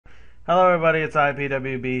Hello everybody, it's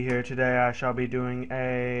IPWB here. Today I shall be doing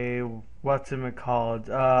a,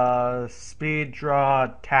 speed draw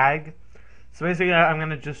tag. So basically I'm going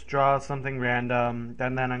to just draw something random,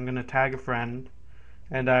 and then I'm going to tag a friend,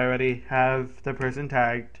 and I already have the person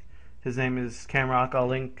tagged. His name is Camrock. I'll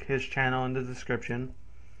link his channel in the description.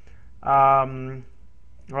 Like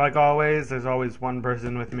always, there's always one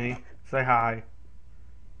person with me. Say hi.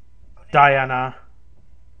 Diana.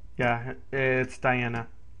 Yeah, it's Diana.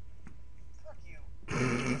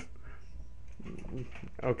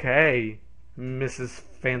 Okay, Mrs.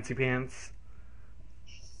 Fancy Pants.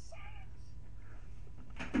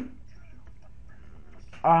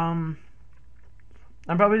 I'm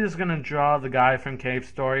probably just gonna draw the guy from Cave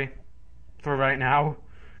Story for right now,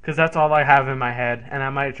 because that's all I have in my head, and I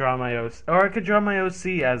might draw my OC, or I could draw my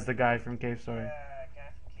OC as the guy from Cave Story.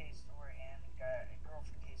 Guy from K Story and a girl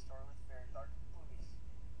from K Story with very dark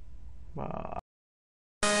boobies. Uh,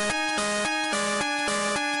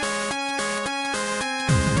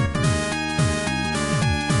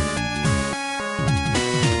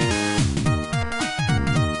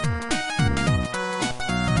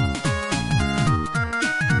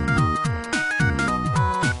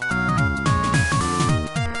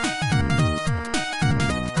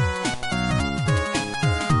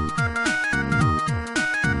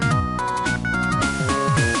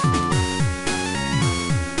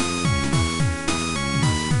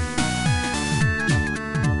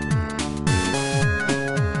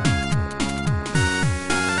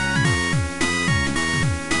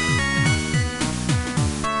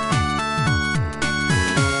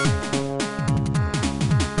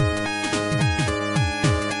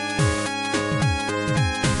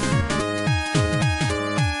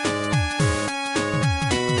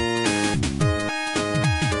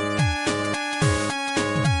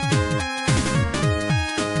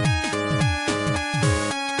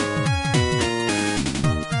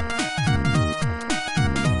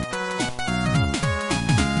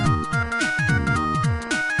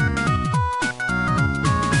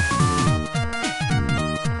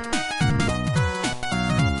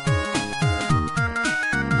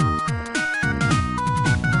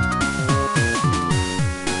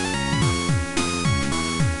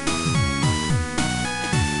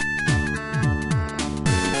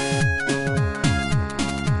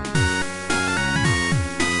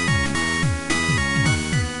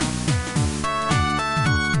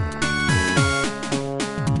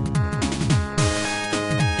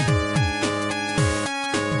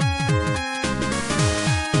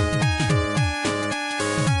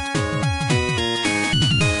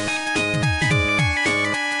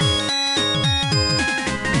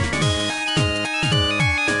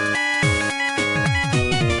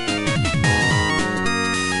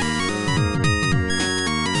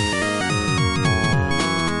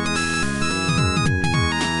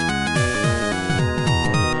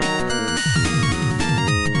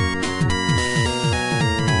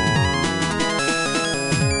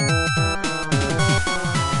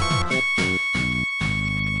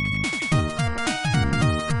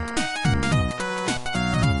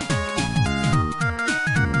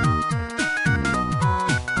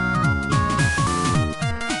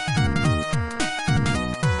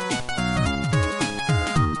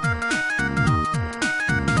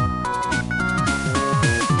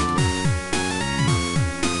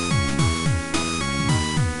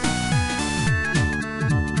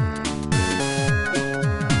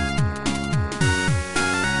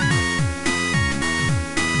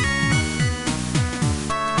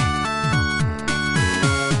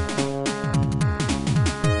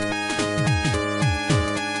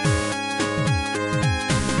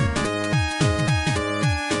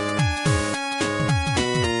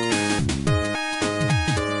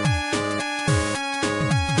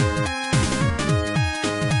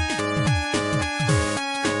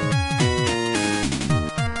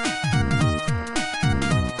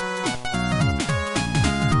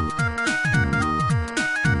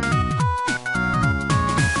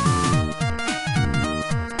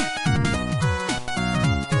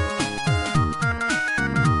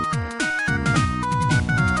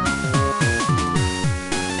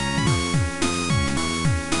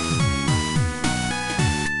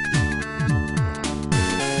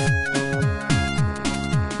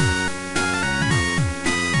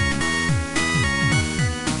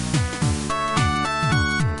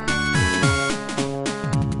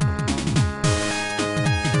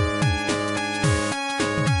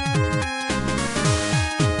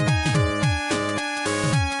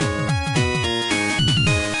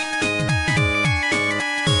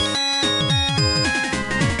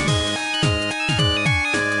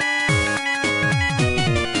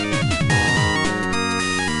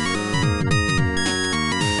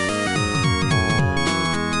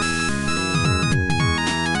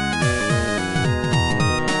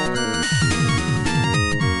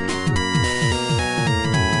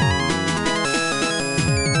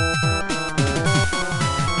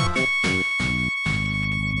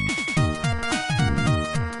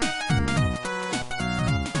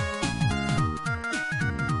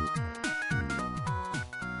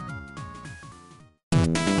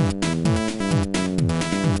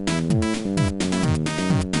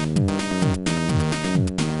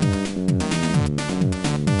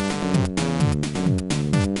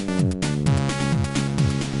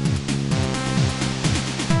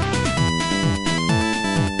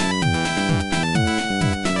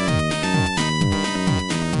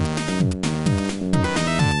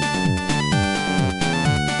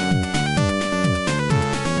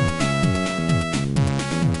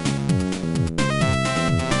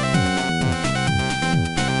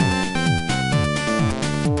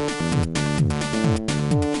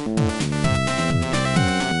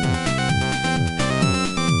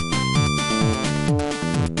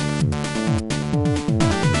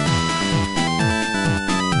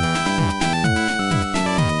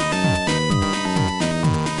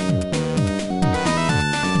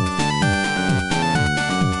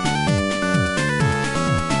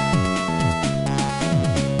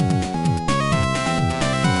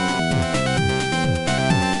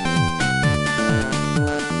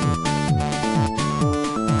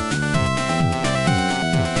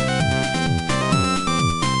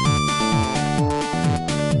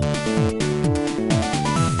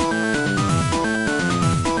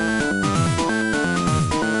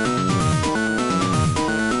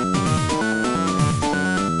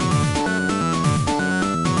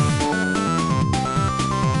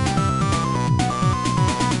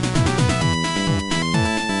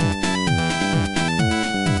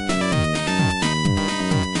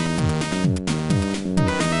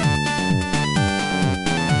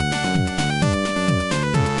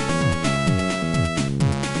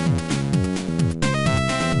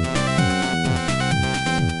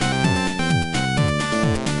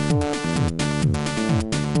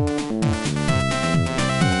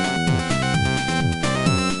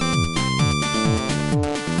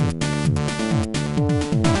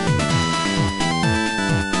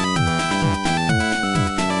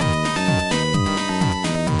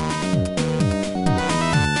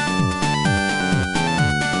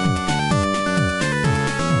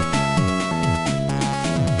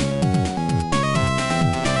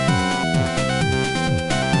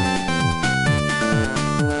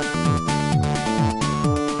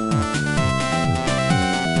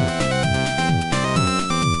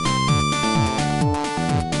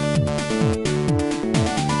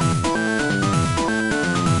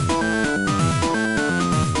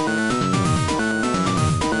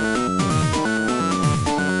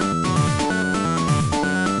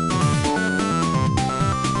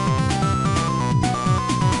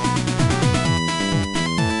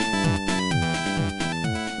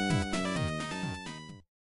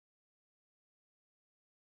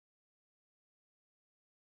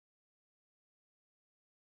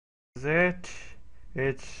 is it?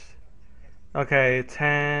 It's okay,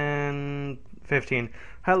 10:15.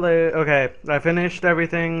 Hello. Okay, I finished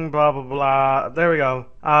everything. Blah blah blah. There we go.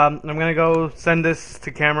 I'm gonna go send this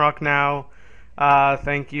to Camrock now.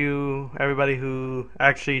 Thank you everybody who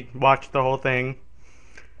actually watched the whole thing.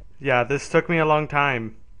 Yeah, this took me a long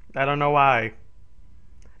time. I don't know why.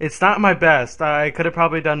 It's not my best. I could have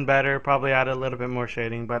probably done better. Probably added a little bit more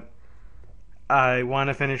shading, but I want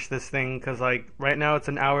to finish this thing because like right now it's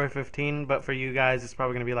an hour and 15, but for you guys it's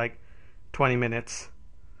probably gonna be like 20 minutes.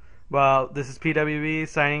 Well, this is PWB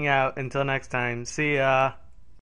signing out. Until next time, see ya.